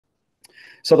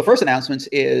So the first announcement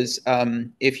is,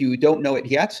 if you don't know it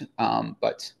yet,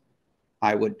 but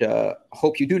I would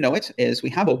hope you do know it, is we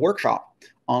have a workshop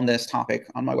on this topic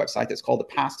on my website. It's called the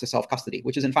Path to Self-Custody,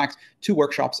 which is in fact 2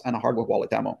 workshops and a hardware wallet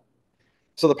demo.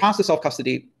 So the Path to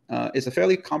Self-Custody is a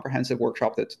fairly comprehensive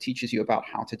workshop that teaches you about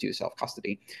how to do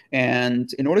self-custody.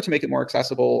 And in order to make it more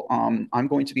accessible, I'm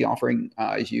going to be offering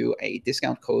you a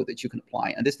discount code that you can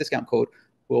apply. And this discount code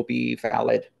will be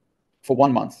valid for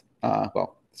 1 month,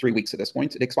 well, 3 weeks at this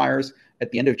point. It expires at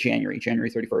the end of January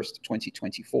 31st,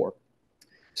 2024.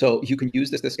 So you can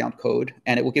use this discount code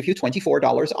and it will give you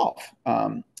 $24 off.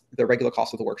 The regular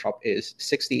cost of the workshop is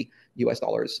 $60 US.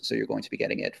 So you're going to be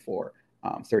getting it for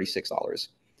 $36,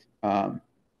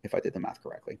 if I did the math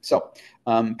correctly. So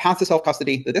Path to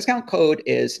Self-Custody, the discount code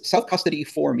is self-custody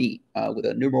for me with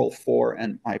a numeral 4,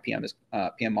 and my PM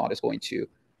mod is going to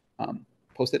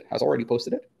post it, has already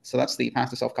posted it. So that's the Path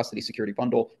to Self-Custody security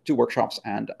bundle, 2 workshops,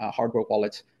 and a hardware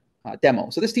wallet demo.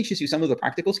 So this teaches you some of the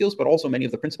practical skills, but also many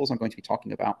of the principles I'm going to be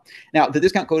talking about. Now, the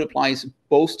discount code applies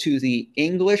both to the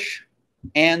English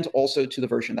and also to the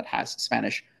version that has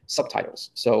Spanish subtitles.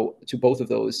 So to both of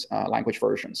those language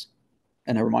versions.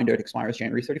 And a reminder, it expires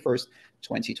January 31st,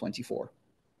 2024.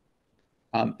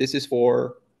 This is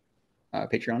for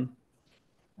Patreon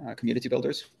community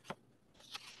builders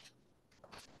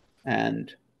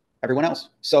and everyone else.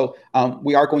 So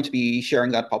we are going to be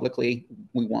sharing that publicly.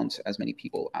 We want as many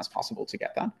people as possible to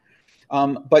get that.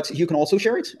 But you can also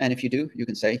share it. And if you do, you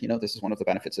can say, you know, this is one of the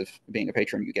benefits of being a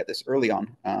patron. You get this early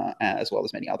on, as well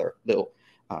as many other little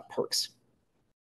perks.